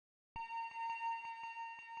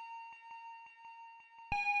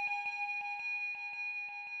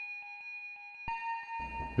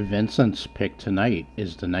Vincent's pick tonight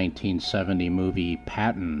is the 1970 movie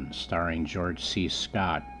Patton, starring George C.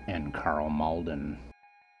 Scott and Carl Malden.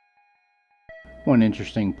 One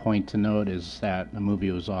interesting point to note is that the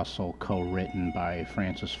movie was also co-written by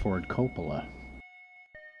Francis Ford Coppola.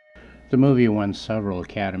 The movie won several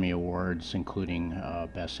Academy Awards, including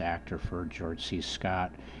Best Actor for George C.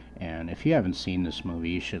 Scott. And if you haven't seen this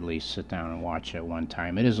movie, you should at least sit down and watch it one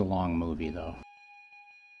time. It is a long movie, though.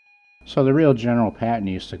 So the real General Patton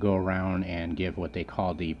used to go around and give what they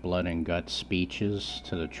called the blood and guts speeches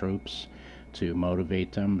to the troops to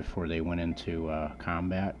motivate them before they went into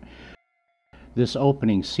combat. This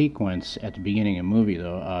opening sequence at the beginning of the movie,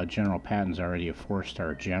 though, General Patton's already a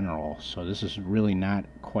 4-star general, so this is really not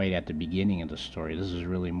quite at the beginning of the story. This is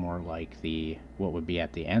really more like what would be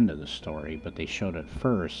at the end of the story, but they showed it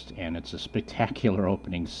first, and it's a spectacular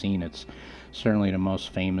opening scene. It's certainly the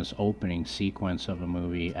most famous opening sequence of a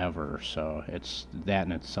movie ever, so that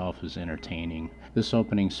in itself is entertaining. This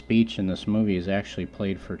opening speech in this movie is actually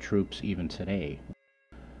played for troops even today,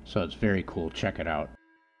 so it's very cool. Check it out.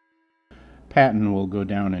 Patton will go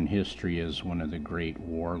down in history as one of the great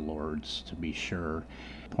warlords, to be sure.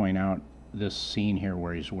 Point out this scene here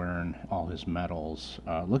where he's wearing all his medals.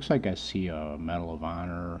 Looks like I see a Medal of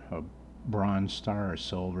Honor, a Bronze Star, a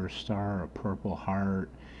Silver Star, a Purple Heart,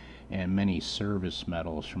 and many service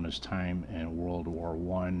medals from his time in World War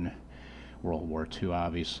I, World War II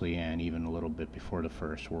obviously, and even a little bit before the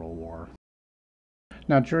First World War.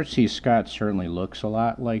 Now, George C. Scott certainly looks a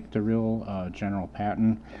lot like the real General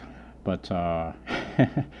Patton. But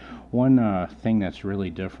one thing that's really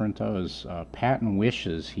different, though, is Patton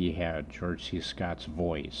wishes he had George C. Scott's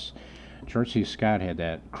voice. George C. Scott had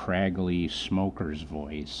that craggly smoker's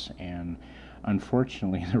voice, and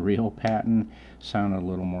unfortunately, the real Patton sounded a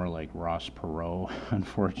little more like Ross Perot,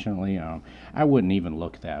 unfortunately. I wouldn't even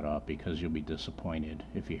look that up because you'll be disappointed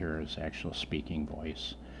if you hear his actual speaking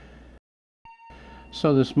voice.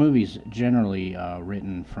 So this movie's generally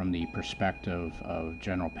written from the perspective of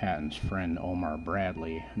General Patton's friend Omar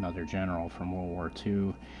Bradley, another general from World War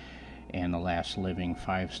II and the last living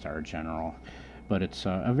 5-star general. But it's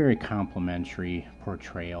a very complimentary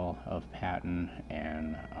portrayal of Patton,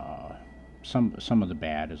 and some of the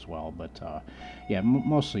bad as well. But yeah,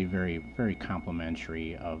 mostly very, very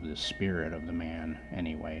complimentary of the spirit of the man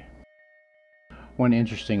anyway. One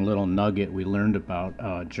interesting little nugget we learned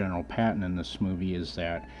about General Patton in this movie is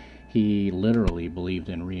that he literally believed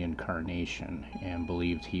in reincarnation and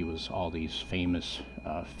believed he was all these famous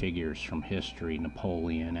figures from history,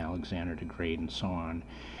 Napoleon, Alexander the Great, and so on.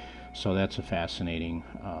 So that's a fascinating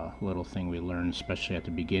little thing we learned, especially at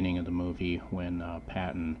the beginning of the movie when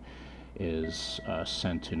Patton is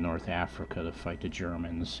sent to North Africa to fight the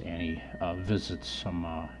Germans, and he visits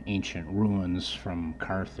some ancient ruins from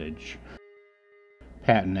Carthage.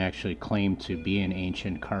 Patton actually claimed to be in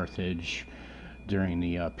ancient Carthage during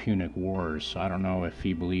the Punic Wars, so I don't know if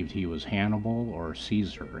he believed he was Hannibal or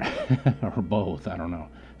Caesar, or both, I don't know.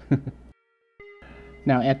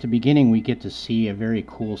 Now, at the beginning, we get to see a very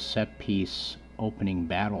cool set-piece opening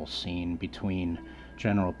battle scene between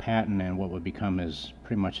General Patton and what would become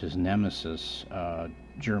pretty much his nemesis,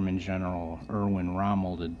 German General Erwin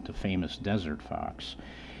Rommel, the famous Desert Fox.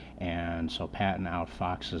 And so Patton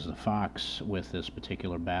outfoxes the fox with this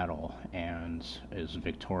particular battle and is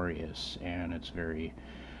victorious, and it's very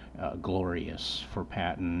glorious for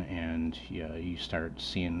Patton, and you start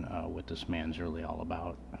seeing what this man's really all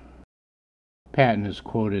about. Patton is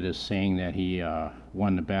quoted as saying that he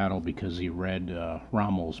won the battle because he read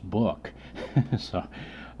Rommel's book. So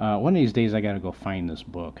one of these days I got to go find this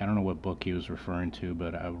book. I don't know what book he was referring to,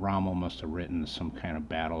 but Rommel must have written some kind of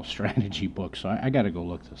battle strategy book, so I got to go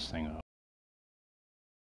look this thing up.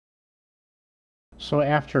 So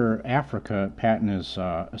after Africa, Patton is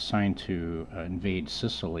assigned to invade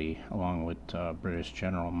Sicily along with British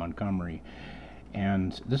General Montgomery.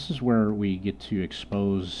 And this is where we get to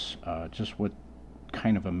expose just what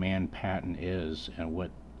kind of a man Patton is and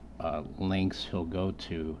what lengths he'll go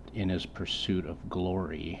to in his pursuit of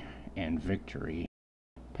glory and victory.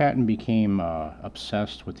 Patton became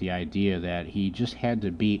obsessed with the idea that he just had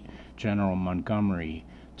to beat General Montgomery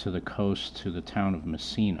to the coast, to the town of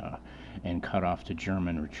Messina, and cut off the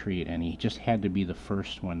German retreat, and he just had to be the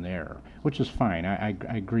first one there, which is fine. I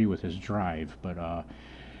agree with his drive, but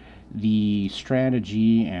the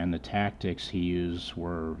strategy and the tactics he used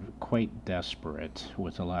were quite desperate,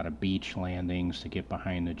 with a lot of beach landings to get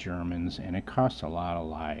behind the Germans, and it cost a lot of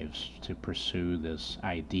lives to pursue this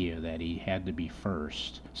idea that he had to be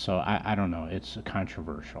first. So I don't know, it's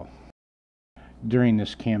controversial. During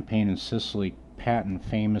this campaign in Sicily, Patton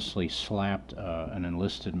famously slapped an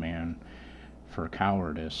enlisted man for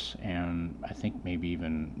cowardice, and I think maybe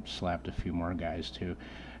even slapped a few more guys too,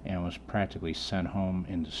 and was practically sent home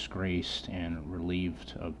in disgrace and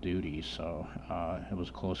relieved of duty. So it was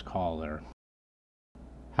a close call there.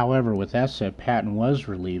 However, with that said, Patton was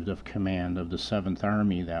relieved of command of the 7th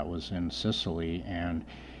Army that was in Sicily, and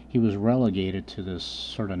he was relegated to this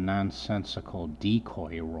sort of nonsensical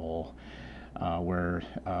decoy role where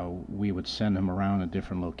we would send him around at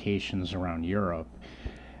different locations around Europe.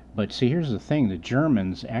 But see, here's the thing, the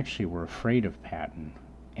Germans actually were afraid of Patton,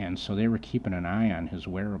 and so they were keeping an eye on his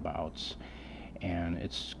whereabouts. And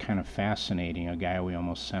it's kind of fascinating. A guy we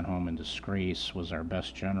almost sent home in disgrace was our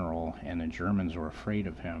best general, and the Germans were afraid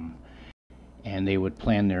of him. And they would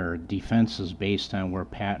plan their defenses based on where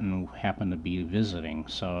Patton happened to be visiting.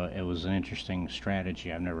 So it was an interesting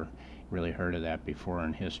strategy. I've never really heard of that before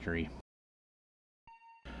in history.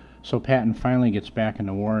 So Patton finally gets back in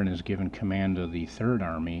the war and is given command of the 3rd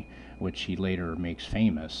Army, which he later makes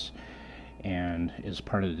famous, and is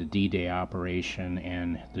part of the D-Day operation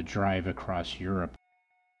and the drive across Europe.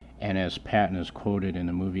 And as Patton is quoted in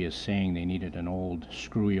the movie as saying, they needed an old,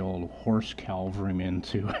 screwy old horse cavalryman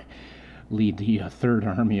to lead the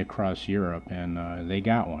 3rd Army across Europe, and they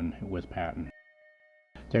got one with Patton.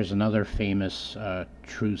 There's another famous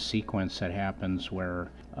true sequence that happens where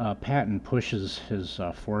Patton pushes his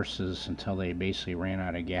forces until they basically ran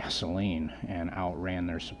out of gasoline and outran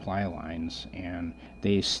their supply lines, and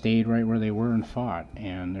they stayed right where they were and fought.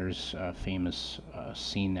 And there's a famous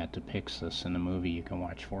scene that depicts this in the movie you can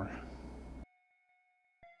watch for.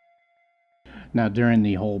 Now, during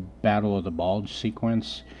the whole Battle of the Bulge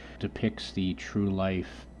sequence depicts the true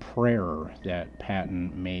life prayer that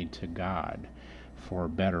Patton made to God for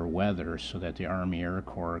better weather so that the Army Air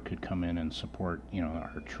Corps could come in and support,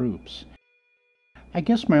 our troops. I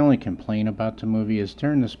guess my only complaint about the movie is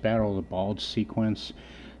during this Battle of the Bulge sequence,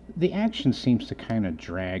 the action seems to kind of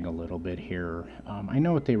drag a little bit here. I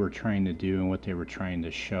know what they were trying to do and what they were trying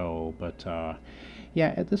to show, but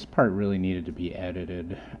yeah, this part really needed to be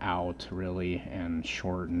edited out, really, and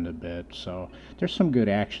shortened a bit. So there's some good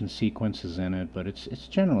action sequences in it, but it's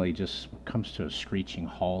generally just comes to a screeching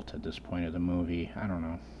halt at this point of the movie. I don't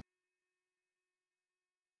know.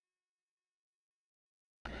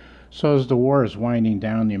 So as the war is winding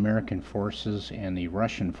down, the American forces and the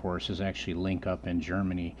Russian forces actually link up in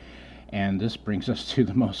Germany. And this brings us to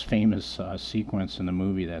the most famous sequence in the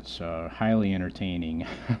movie that's highly entertaining.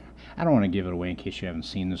 I don't want to give it away in case you haven't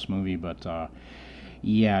seen this movie, but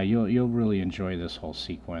yeah, you'll really enjoy this whole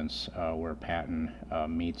sequence where Patton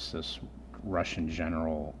meets this Russian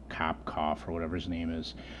general Kopkov, or whatever his name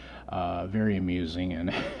is. Very amusing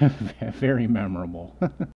and very memorable.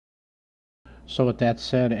 So with that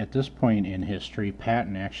said, at this point in history,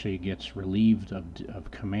 Patton actually gets relieved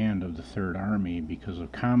of command of the 3rd Army because of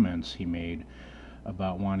comments he made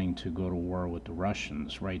about wanting to go to war with the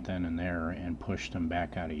Russians right then and there and push them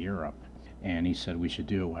back out of Europe. And he said we should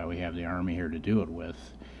do it while we have the army here to do it with.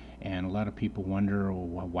 And a lot of people wonder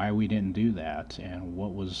why we didn't do that and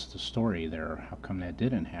what was the story there, how come that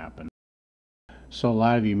didn't happen. So a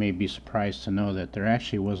lot of you may be surprised to know that there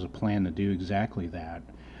actually was a plan to do exactly that.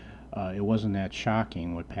 It wasn't that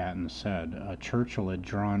shocking what Patton said. Churchill had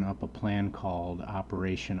drawn up a plan called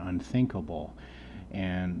Operation Unthinkable,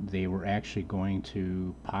 and they were actually going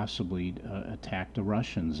to possibly attack the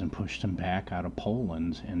Russians and push them back out of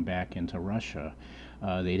Poland and back into Russia.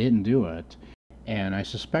 They didn't do it, and I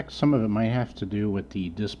suspect some of it might have to do with the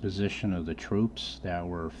disposition of the troops that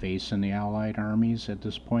were facing the Allied armies at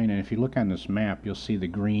this point. And if you look on this map, you'll see the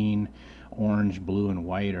green, orange, blue, and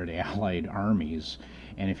white are the Allied armies.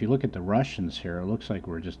 And if you look at the Russians here, it looks like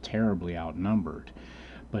we're just terribly outnumbered.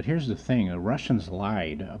 But here's the thing, the Russians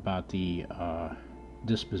lied about the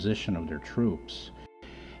disposition of their troops.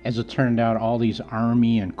 As it turned out, all these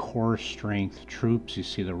army and corps strength troops you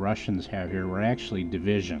see the Russians have here were actually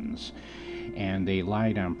divisions. And they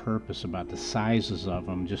lied on purpose about the sizes of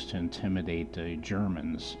them just to intimidate the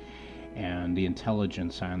Germans. And the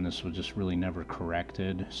intelligence on this was just really never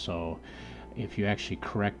corrected. So if you actually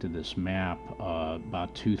corrected this map,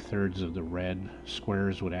 about 2/3 of the red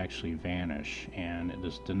squares would actually vanish, and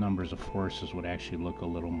the numbers of forces would actually look a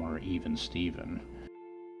little more even-steven.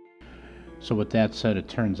 So with that said, it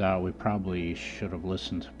turns out we probably should have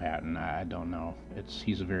listened to Patton. I don't know.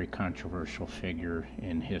 He's a very controversial figure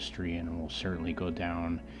in history and will certainly go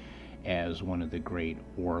down as one of the great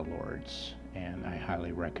warlords. And I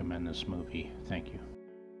highly recommend this movie. Thank you.